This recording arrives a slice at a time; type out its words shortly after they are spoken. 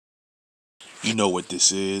You know what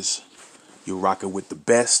this is. You're rocking with the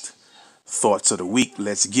best thoughts of the week.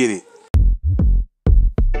 Let's get it.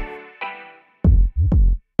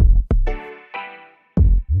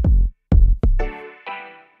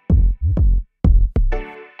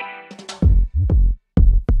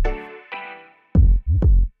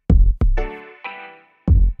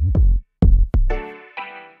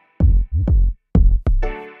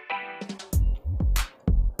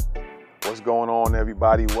 What's going on,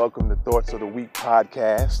 everybody? Welcome to Thoughts of the Week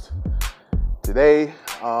podcast. Today,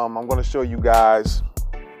 I'm going to show you guys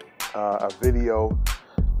a video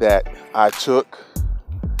that I took.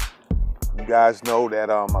 You guys know that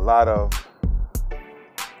a lot of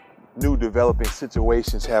new developing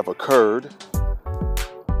situations have occurred,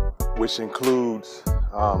 which includes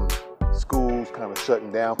schools kind of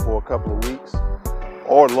shutting down for a couple of weeks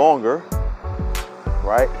or longer,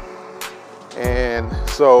 right? And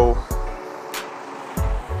so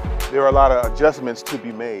there are a lot of adjustments to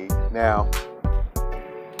be made. Now,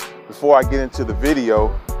 before I get into the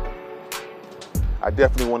video, I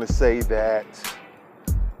definitely want to say that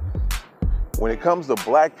when it comes to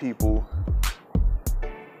black people,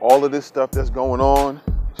 all of this stuff that's going on,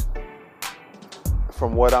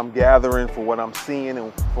 from what I'm gathering, from what I'm seeing,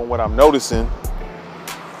 and from what I'm noticing,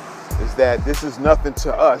 is that this is nothing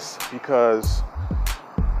to us because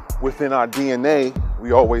within our DNA,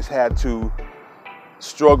 we always had to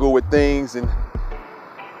struggle with things and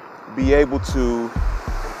be able to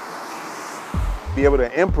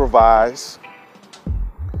improvise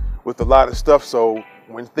with a lot of stuff. So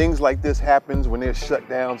when things like this happens, when there's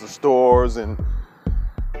shutdowns of stores and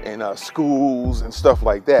schools and stuff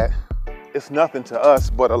like that, it's nothing to us,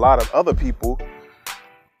 but a lot of other people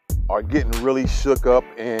are getting really shook up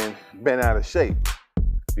and bent out of shape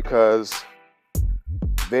because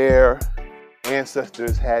their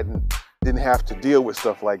ancestors didn't have to deal with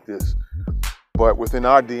stuff like this. But within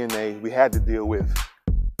our DNA, we had to deal with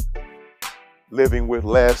living with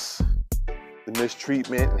less, the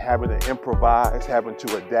mistreatment, and having to improvise, having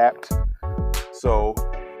to adapt. So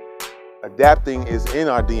adapting is in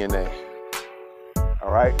our DNA,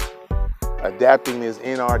 all right? Adapting is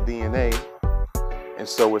in our DNA, and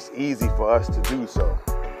so it's easy for us to do so.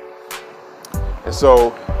 And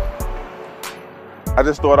so I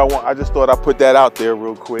just thought I'd put that out there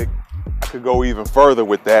real quick. I could go even further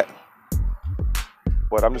with that,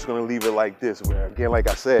 but I'm just going to leave it like this, where, again, like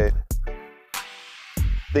I said,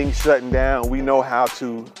 things shutting down, we know how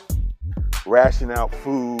to ration out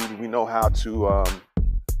food, we know how to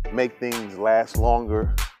make things last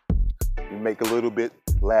longer, we make a little bit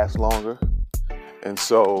last longer, and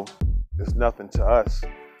so it's nothing to us.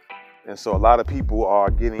 And so a lot of people are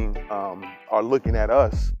looking at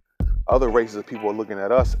us, other races of people are looking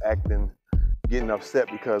at us getting upset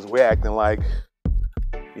because we're acting like,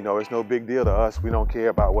 it's no big deal to us. We don't care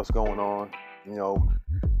about what's going on.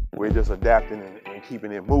 We're just adapting and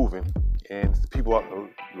keeping it moving. And people,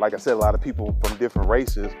 like I said, a lot of people from different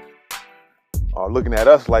races are looking at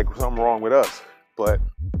us like something wrong with us. But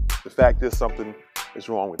the fact is something is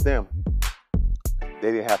wrong with them.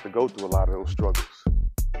 They didn't have to go through a lot of those struggles.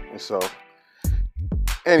 And so,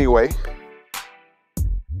 anyway,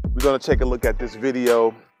 we're going to take a look at this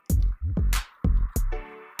video.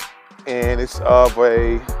 And it's of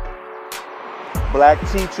a black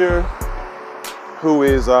teacher who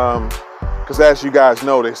is, because as you guys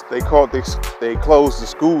know, they closed the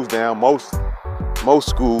schools down, most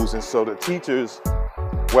schools, and so the teachers,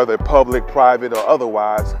 whether public, private, or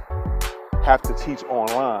otherwise, have to teach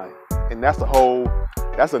online, and that's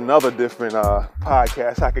another different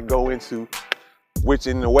podcast I could go into, which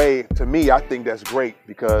in a way, to me, I think that's great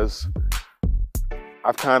because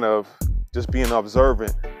I've kind of just being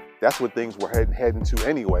observant. That's what things were heading to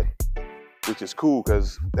anyway, which is cool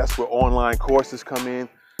because that's where online courses come in.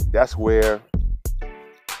 That's where,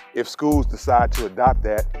 if schools decide to adopt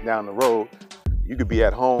that down the road, you could be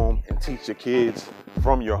at home and teach your kids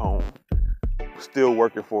from your home, still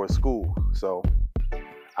working for a school. So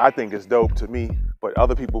I think it's dope to me, but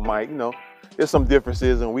other people might, there's some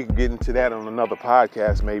differences, and we can get into that on another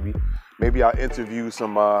podcast maybe. Maybe I'll interview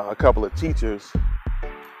a couple of teachers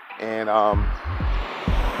and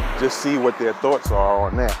just see what their thoughts are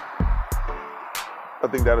on that. I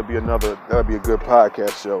think that'll be a good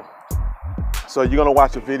podcast show. So you're gonna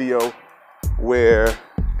watch a video where,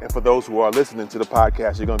 and for those who are listening to the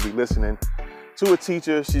podcast, you're gonna be listening to a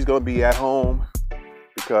teacher. She's gonna be at home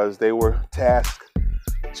because they were tasked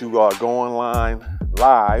to go online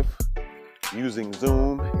live using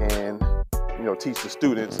Zoom and teach the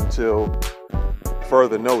students until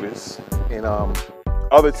further notice. And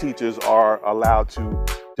other teachers are allowed to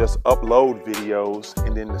just upload videos,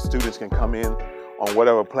 and then the students can come in on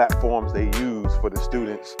whatever platforms they use for the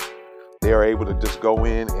students. They are able to just go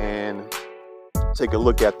in and take a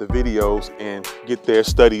look at the videos and get their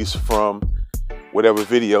studies from whatever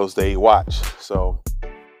videos they watch. So,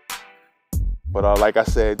 but like I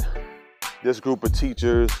said, this group of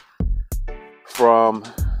teachers from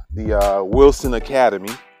the Wilson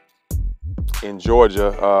Academy in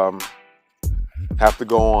Georgia have to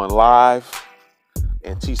go on live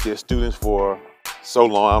and teach their students for so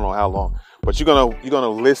long. I don't know how long, but you're gonna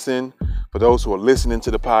listen. For those who are listening to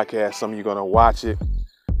the podcast, some of you are gonna watch it.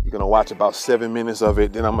 You're gonna watch about 7 minutes of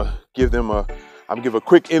it. Then I'm gonna give a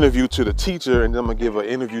quick interview to the teacher, and then I'm gonna give an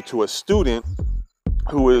interview to a student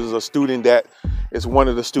who is a student that is one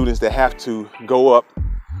of the students that have to go up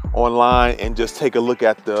online and just take a look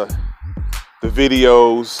at the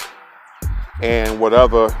videos and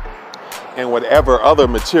whatever other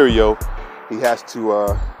material he has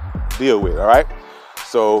to deal with. All right,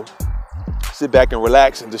 so sit back and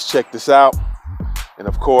relax and just check this out, and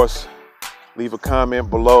of course leave a comment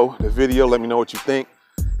below the video. Let me know what you think.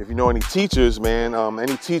 If you know any teachers, man,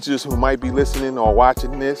 any teachers who might be listening or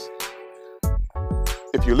watching this,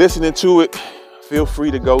 if you're listening to it, feel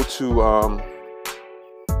free to go to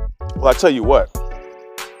well, I tell you what,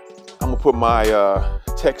 I'm gonna put my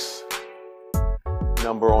text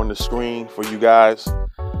number on the screen for you guys.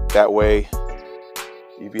 That way,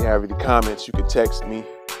 if you have any comments, you can text me.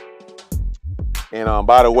 And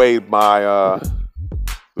by the way,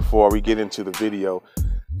 before we get into the video,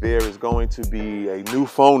 there is going to be a new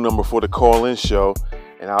phone number for the call-in show,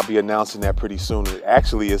 and I'll be announcing that pretty soon. It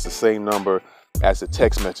actually is the same number as the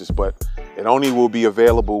text message, but it only will be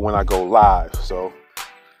available when I go live. So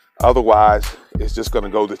otherwise, it's just going to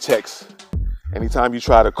go to text. Anytime you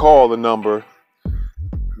try to call the number,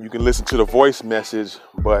 you can listen to the voice message,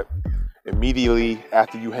 but immediately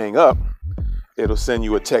after you hang up, it'll send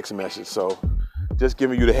you a text message. So just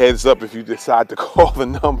giving you the heads up, if you decide to call the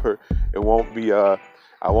number, it won't be, I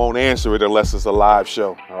won't answer it unless it's a live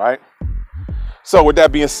show, all right? So with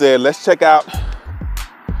that being said, let's check out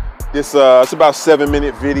this, it's about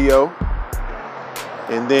 7-minute video,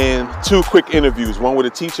 and then 2 quick interviews, one with a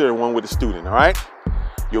teacher and one with a student, all right?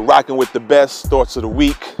 You're rocking with the best thoughts of the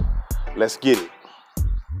week. Let's get it.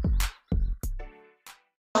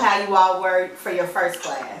 How you all were for your first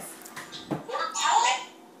class.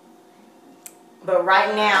 But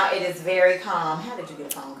right now it is very calm. How did you get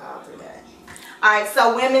a phone call through that? All right,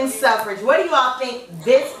 so women's suffrage. What do you all think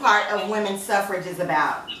this part of women's suffrage is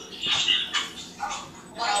about?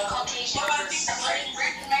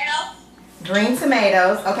 Green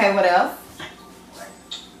tomatoes. Okay, what else?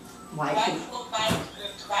 White people.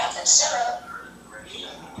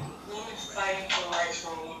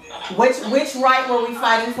 Which right were we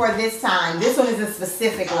fighting for this time? This one is a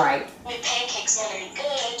specific right. Pancakes are really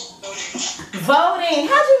good. Voting.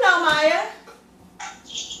 How'd you know, Maya?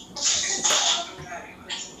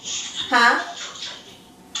 Huh?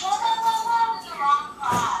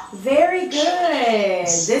 Very good.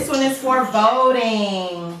 This one is for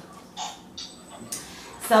voting.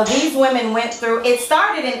 So these women went through, it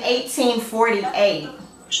started in 1848. No,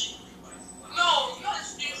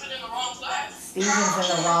 Steven's in the wrong class. Steven's in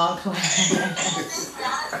the wrong class.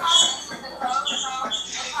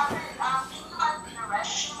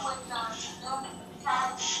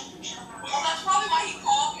 Well, that's probably why he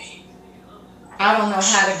called me. I don't know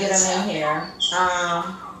how to get him in here.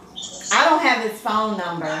 I don't have his phone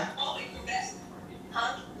number.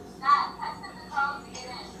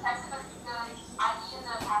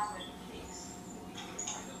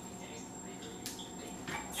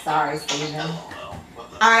 Sorry, Steven.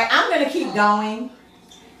 All right, I'm gonna keep going,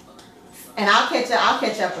 and I'll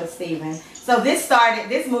catch up with Steven. So this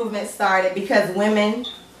movement started because women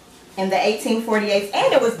in the 1848s,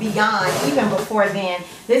 and it was beyond, even before then.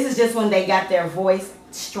 This is just when they got their voice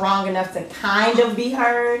strong enough to kind of be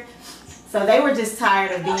heard. So they were just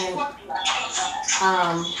tired of being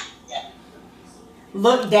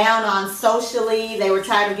looked down on socially. They were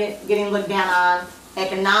tired of getting looked down on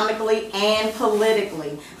economically and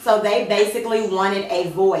politically. So they basically wanted a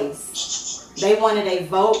voice. They wanted a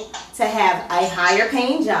vote to have a higher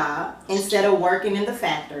paying job instead of working in the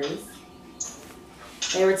factories.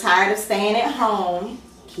 They were tired of staying at home,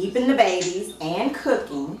 keeping the babies, and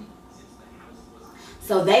cooking.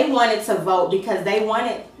 So they wanted to vote because they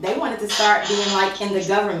wanted to start being like in the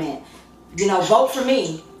government. You know, vote for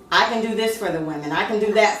me. I can do this for the women. I can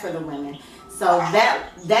do that for the women. So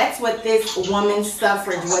that's what this women's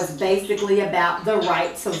suffrage was basically about, the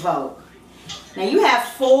right to vote. Now you have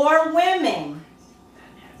 4 women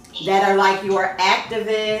that are like your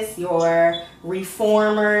activists, your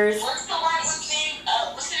reformers. What's the one? What's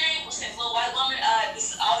her name? What's that little white woman?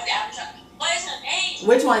 This is always advertising. What is her name?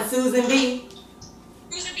 Which one? Susan B.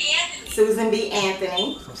 Susan B. Anthony. Susan B.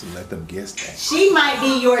 Anthony. Supposed to let them guess that. She might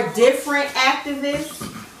be your different activist.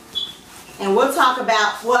 And we'll talk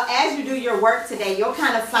about, well, as you do your work today, you'll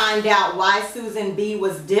kind of find out why Susan B.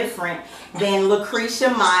 was different than Lucretia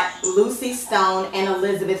Mott, Lucy Stone, and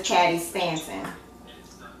Elizabeth Cady Stanton.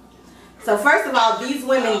 So first of all, these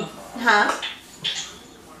women, huh?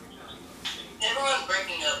 Everyone's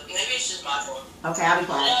breaking up. Maybe it's just my fault. Okay, I'll be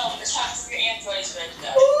quiet. No, the top of your Android is breaking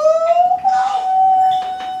up. Ooh,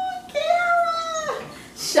 Kara.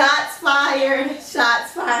 Shots fired.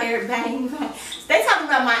 Shots fired. Bang, bang. They talking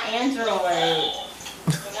about my Android.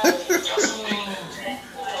 You're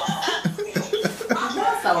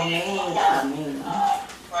so mean. Y'all mean.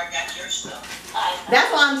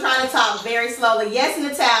 That's why I'm trying to talk very slowly. Yes,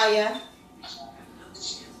 Natalia.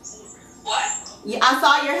 What? Yeah, I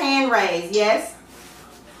saw your hand raised. Yes.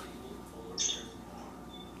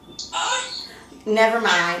 Never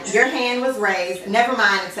mind. Your hand was raised. Never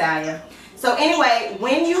mind, Natalia. So anyway,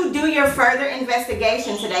 when you do your further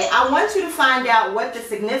investigation today, I want you to find out what the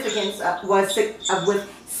significance was with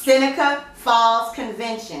Seneca Falls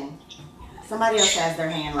Convention. Somebody else has their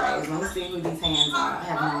hand raised. Let me see who these hands are. I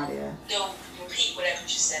have no idea. Don't repeat whatever you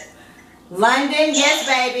said. London, yes,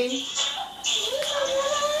 baby. You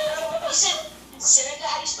said Seneca,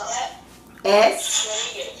 how do you spell that?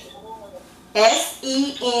 Seneca.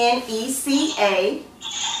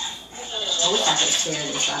 I wish I could share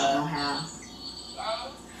this. I don't know how.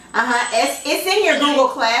 It's in your Google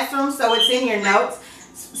Classroom, so it's in your notes.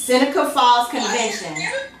 Seneca Falls Convention.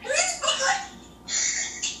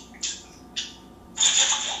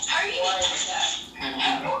 How are you doing that? I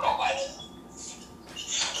don't know why.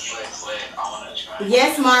 Wait, I want to try.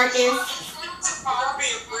 Yes, Marcus.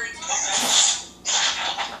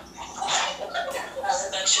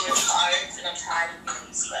 I'm tired and I'm tired of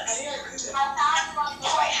these lessons.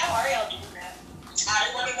 How are y'all doing that?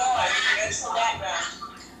 I want to know. I need some background.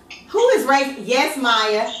 Who is raising? Yes,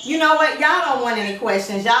 Maya. You know what? Y'all don't want any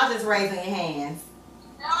questions. Y'all just raising your hands.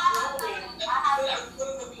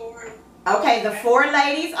 Okay, the four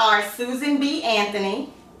ladies are Susan B.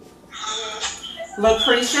 Anthony,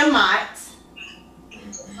 Lucretia Mott,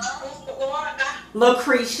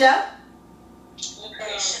 Lucretia,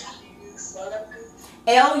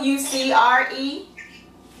 Lucre,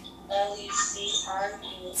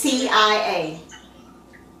 TIA.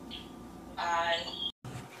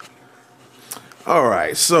 All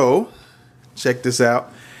right, so check this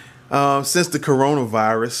out. Since the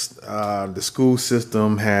coronavirus, the school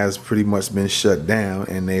system has pretty much been shut down,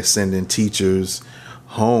 and they're sending teachers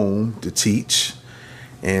home to teach.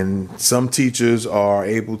 And some teachers are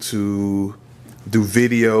able to do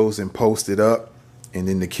videos and post it up, and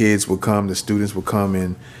then the kids will come, the students will come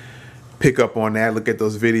and pick up on that, look at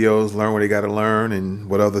those videos, learn what they got to learn and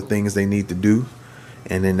what other things they need to do.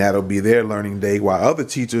 And then that'll be their learning day, while other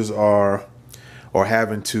teachers are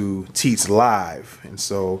having to teach live. And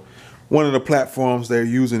so one of the platforms they're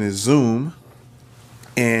using is Zoom.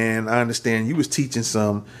 And I understand you was teaching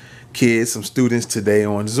some kids, some students today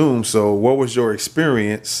on Zoom. So what was your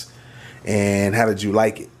experience and how did you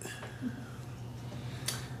like it?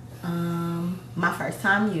 My first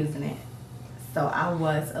time using it, so I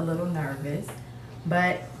was a little nervous,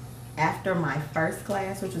 but after my first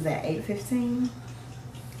class, which was at 8:15,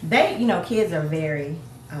 kids are very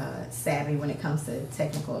savvy when it comes to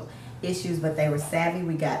technical issues, but they were savvy.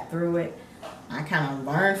 We got through it. I kind of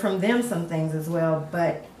learned from them some things as well,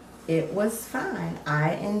 but it was fine.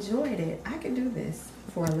 I enjoyed it. I could do this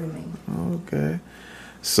for a living. Okay.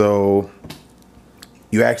 So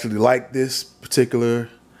you actually like this particular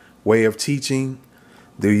way of teaching?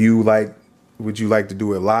 Would you like to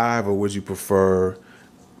do it live, or would you prefer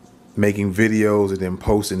making videos and then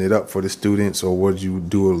posting it up for the students, or would you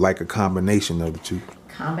do like a combination of the two?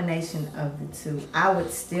 Combination of the two. I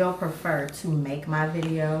would still prefer to make my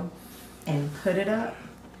video and put it up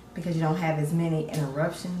because you don't have as many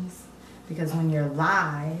interruptions. Because when you're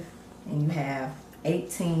live and you have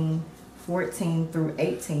 18, 14 through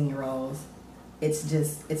 18-year-olds,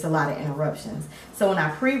 it's a lot of interruptions. So when I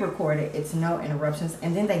pre-record it, it's no interruptions,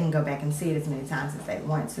 and then they can go back and see it as many times as they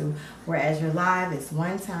want to. Whereas you're live, it's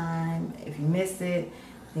one time. If you miss it,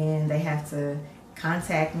 then they have to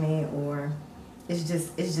contact me, or it's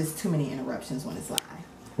just too many interruptions when it's live.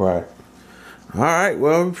 Right. All right.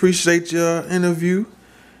 Well, we appreciate your interview,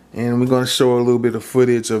 and we're going to show a little bit of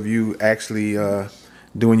footage of you actually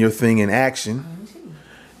doing your thing in action.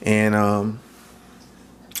 And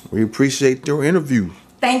we appreciate your interview.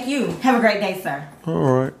 Thank you. Have a great day, sir. All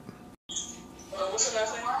right. What's your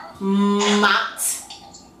last name? Mott.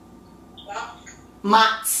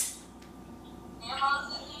 Mott.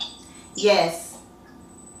 Yes.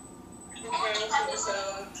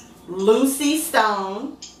 Lucy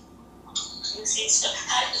Stone. Lucy Stone.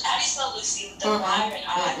 How do you spell Lucy? With the Y or an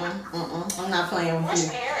I? I'm not playing with Where's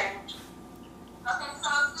you. Aaron?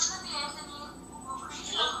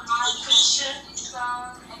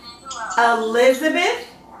 Elizabeth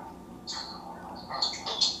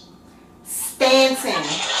Stanton.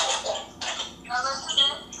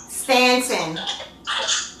 Stanton.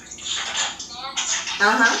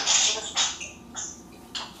 One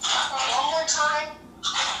more time.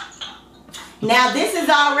 Now this is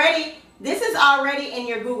already in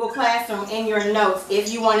your Google Classroom in your notes.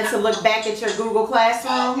 If you wanted to look back at your Google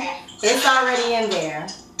Classroom, it's already in there.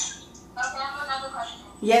 Okay, I have another question.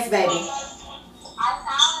 Yes, baby. I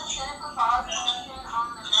found a Seneca Falls question on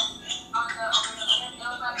the overhead. It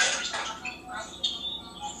was like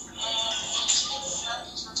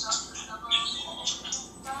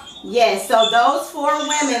Yes, so those 4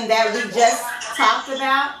 women that we just talked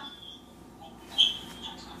about,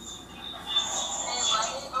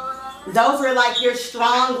 those were like your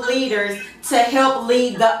strong leaders to help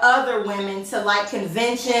lead the other women to like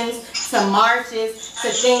conventions, to marches, to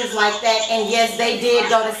things like that. And yes, they did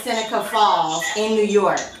go to Seneca Falls in New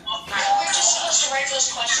York. We're just supposed to write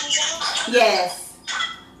those questions down? Yes.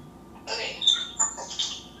 Okay.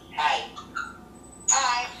 Hi.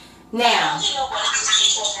 Hi. Now, I don't know what these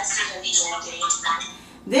people have to be doing.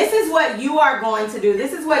 this is what you are going to do.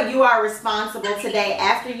 This is what you are responsible today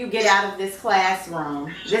after you get out of this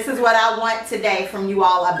classroom. This is what I want today from you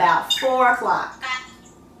all about 4 o'clock.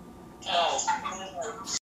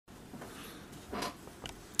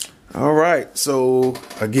 All right. So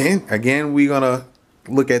again, we're gonna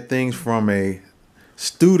look at things from a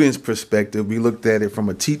student's perspective. We looked at it from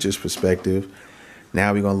a teacher's perspective.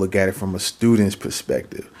 Now we're gonna look at it from a student's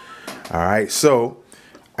perspective. All right. So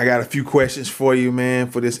I got a few questions for you, man,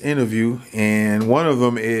 for this interview. And one of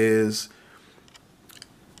them is,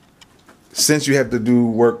 since you have to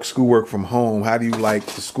do schoolwork from home, how do you like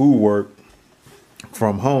the schoolwork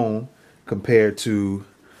from home compared to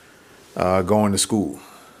going to school?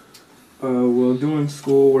 Well, doing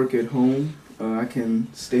schoolwork at home, I can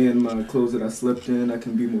stay in my clothes that I slept in. I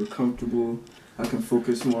can be more comfortable. I can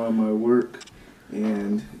focus more on my work,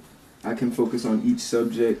 and I can focus on each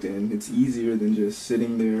subject, and it's easier than just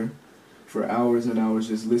sitting there for hours and hours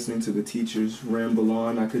just listening to the teachers ramble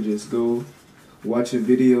on. I could just go watch a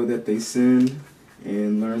video that they send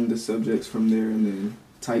and learn the subjects from there and then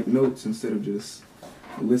type notes instead of just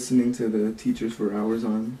listening to the teachers for hours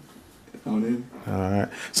on end. All right.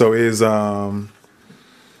 So is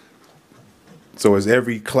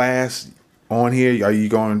every class on here? Are you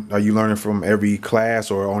learning from every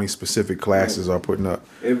class, or only specific classes are putting up?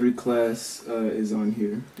 Every class is on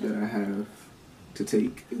here that I have to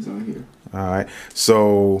take is on here. All right.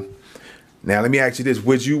 So now let me ask you this: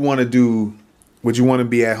 Would you want to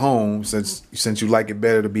be at home, since you like it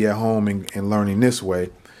better to be at home and learning this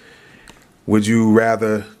way? Would you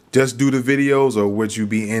rather just do the videos, or would you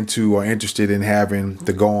be into or interested in having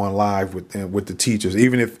to go on live with the teachers,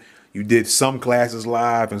 even if you did some classes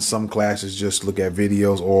live and some classes just look at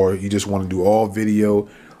videos, or you just want to do all video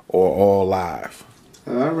or all live?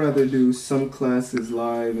 I'd rather do some classes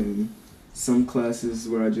live and some classes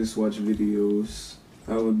where I just watch videos.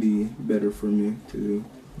 That would be better for me to do.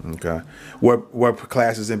 Okay. What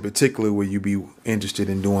classes in particular would you be interested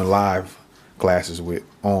in doing live classes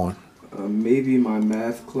on? Maybe my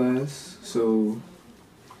math class. So,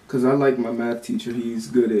 because I like my math teacher. He's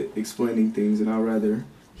good at explaining things, and I'd rather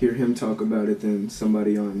hear him talk about it than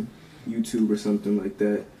somebody on YouTube or something like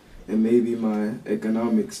that. And maybe my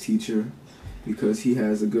economics teacher, because he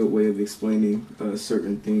has a good way of explaining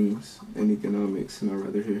certain things in economics, and I'd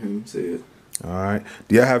rather hear him say it. All right.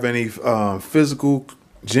 Do you have any physical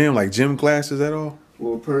gym classes at all?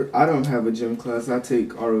 Well, I don't have a gym class. I take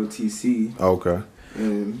ROTC. Okay.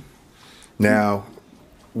 And now,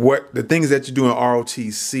 the things that you do in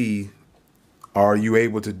ROTC, are you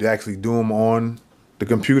able to actually do them on the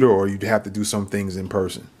computer, or you have to do some things in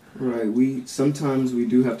person? Right. Sometimes we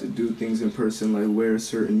do have to do things in person, like wear a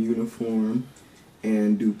certain uniform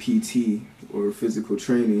and do PT or physical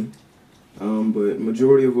training. But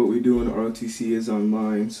majority of what we do in ROTC is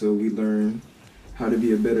online, so we learn how to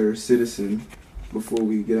be a better citizen before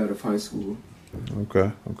we get out of high school.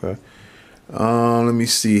 Okay. Let me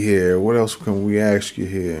see here. What else can we ask you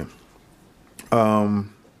here?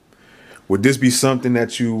 Would this be something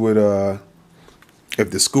that you would,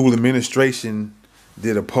 if the school administration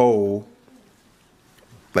did a poll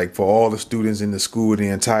like for all the students in the school, the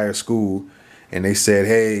entire school, and they said,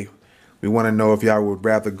 hey, we want to know if y'all would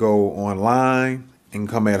rather go online and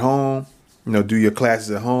come at home, you know, do your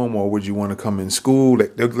classes at home, or would you want to come in school?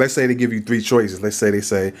 Let's say they give you 3 choices. Let's say they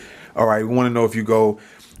say, all right, we want to know if you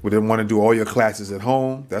would want to do all your classes at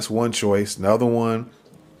home. That's one choice. The other one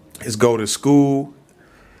is go to school.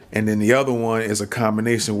 And then the other one is a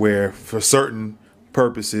combination where for certain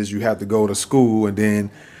purposes you have to go to school, and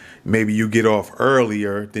then maybe you get off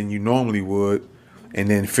earlier than you normally would, and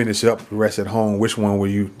then finish up the rest at home. Which one will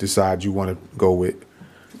you decide you want to go with?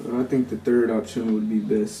 I think the third option would be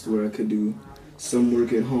best, where I could do some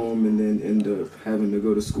work at home and then end up having to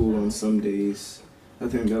go to school on some days. I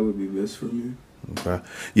think that would be best for me. Okay.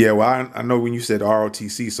 Yeah, well, I know when you said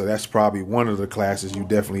ROTC, so that's probably one of the classes you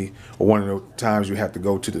definitely, or one of the times you have to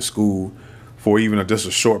go to the school for even just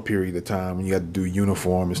a short period of time, and you have to do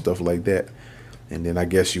uniform and stuff like that. And then I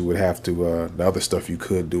guess you would have to, the other stuff you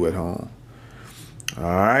could do at home. All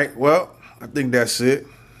right, well, I think that's it.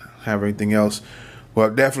 Have anything else? Well,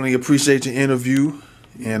 definitely appreciate your interview,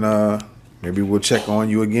 and maybe we'll check on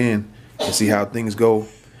you again and see how things go.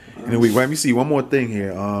 And let me see one more thing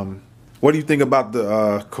here. What do you think about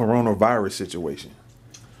the coronavirus situation?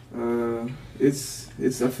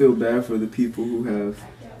 I feel bad for the people who have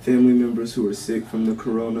family members who are sick from the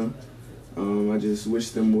corona. I just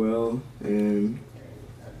wish them well, and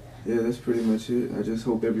yeah, that's pretty much it. I just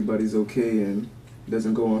hope everybody's okay and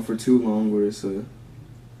doesn't go on for too long where it's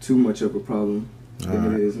too much of a problem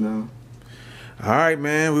than it is now. All right,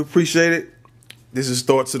 man. We appreciate it. This is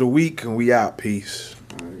Thoughts of the Week, and we out. Peace.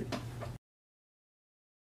 All right.